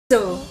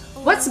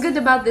what's good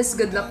about this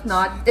good luck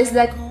knot is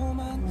that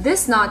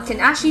this knot can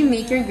actually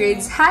make your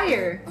grades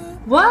higher.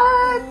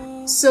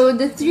 What? So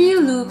the 3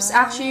 loops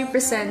actually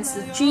represents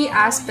the 3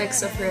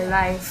 aspects of your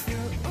life.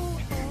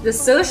 The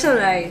social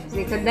life,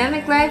 the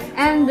academic life,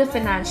 and the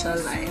financial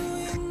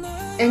life.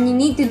 And you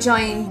need to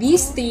join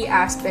these 3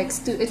 aspects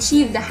to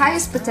achieve the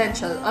highest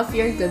potential of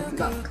your good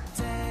luck.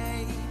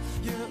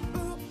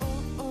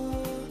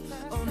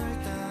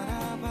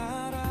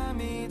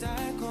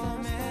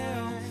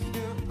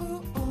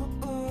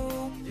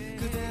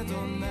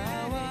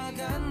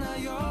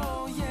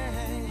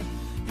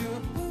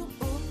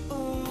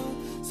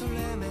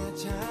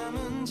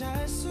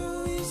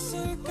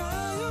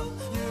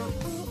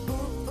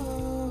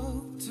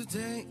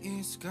 Today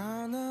is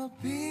gonna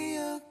be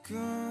a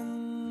good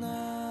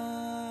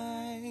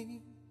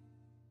night.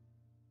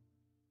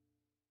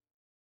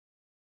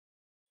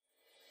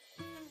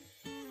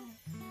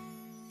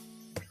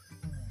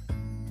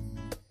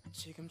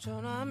 지금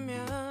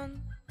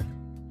전화하면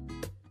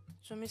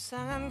좀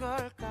이상한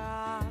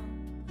걸까?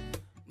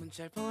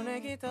 문자를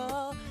보내기도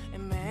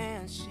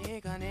애매한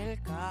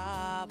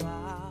시간일까봐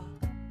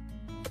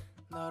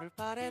너를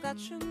바래다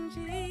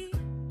준지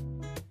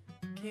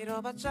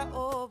길어봤자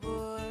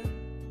 5분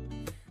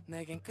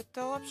내겐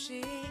끝도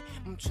없이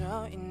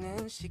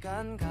멈춰있는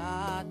시간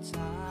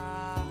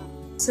같아.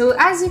 So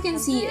as you can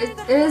see, it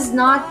is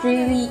not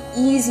really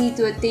easy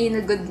to attain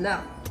a good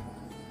luck.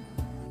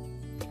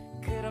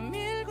 그런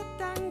밀고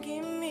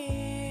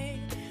당김이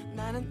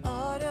나는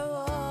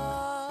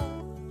어려워.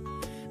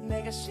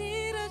 내가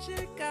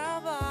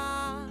싫어질까봐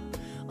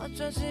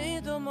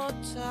어쩌지도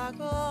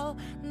못하고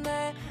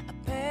내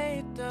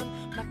앞에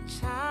있던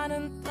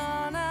막차는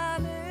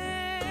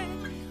떠나네.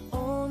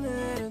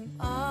 오늘은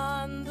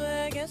안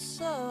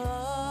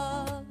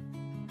되겠어.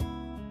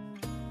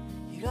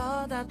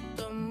 이러다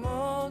또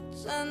못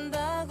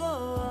잔다고.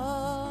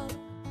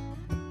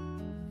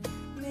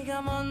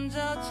 네가 먼저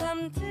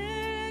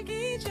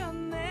잠들기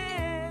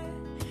전에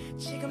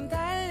지금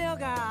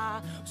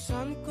달려가.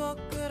 우선 꼭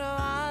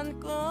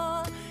끌어안고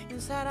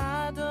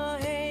인사라도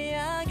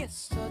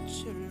해야겠어.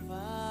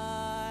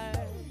 출발.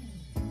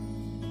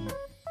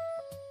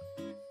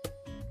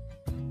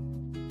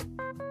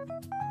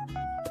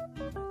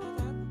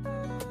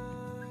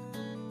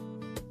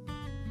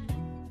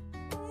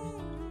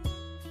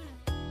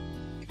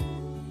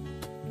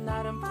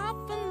 나름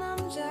바쁜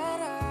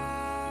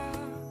남자라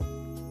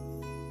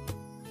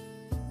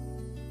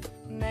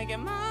내게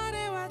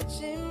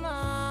말해왔지만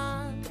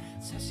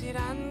사실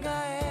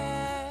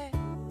안가해.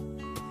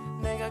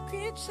 내가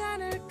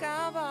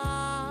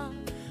귀찮을까봐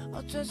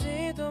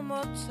어쩌지도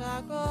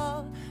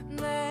못하고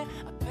내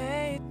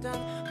앞에 있던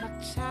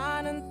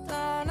막차는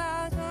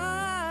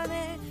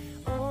떠나가네.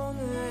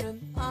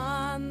 오늘은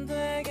안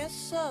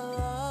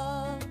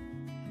되겠어.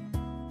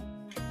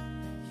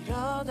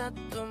 이러다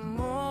또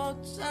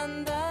못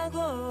잔다고.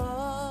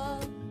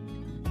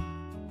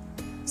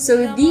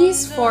 So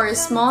these 4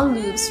 small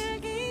loops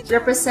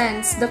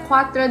represents the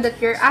quattro that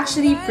you're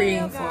actually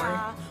praying for.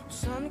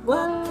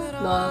 What?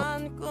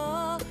 Lol.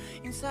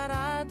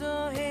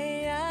 인사라도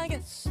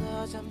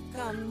해야겠어.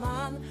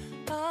 잠깐만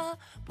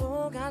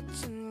바보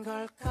같은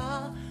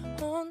걸까.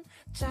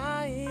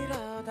 혼자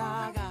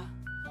이러다가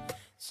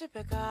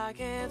집에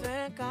가게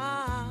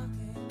될까.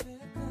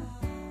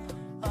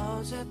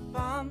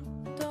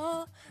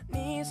 어젯밤도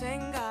네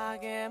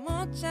생각에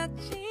못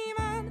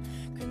잤지만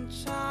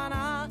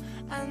괜찮아.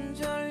 안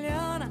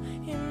졸려나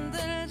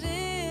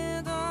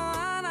힘들지도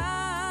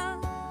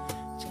않아.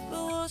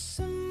 자꾸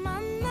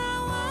웃음만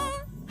나와.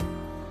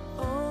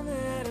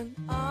 오늘은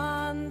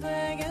안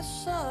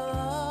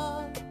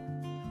되겠어.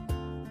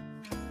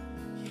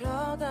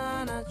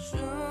 이러다 나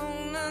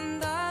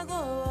죽는다고.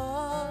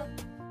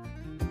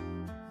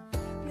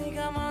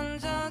 네가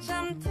먼저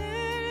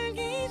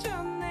잠들기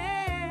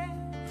전에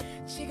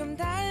지금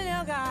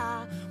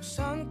달려가.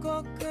 우선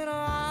꼭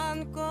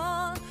끌어안고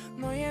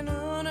너의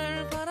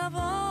눈을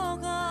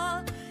바라보고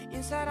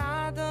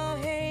인사라도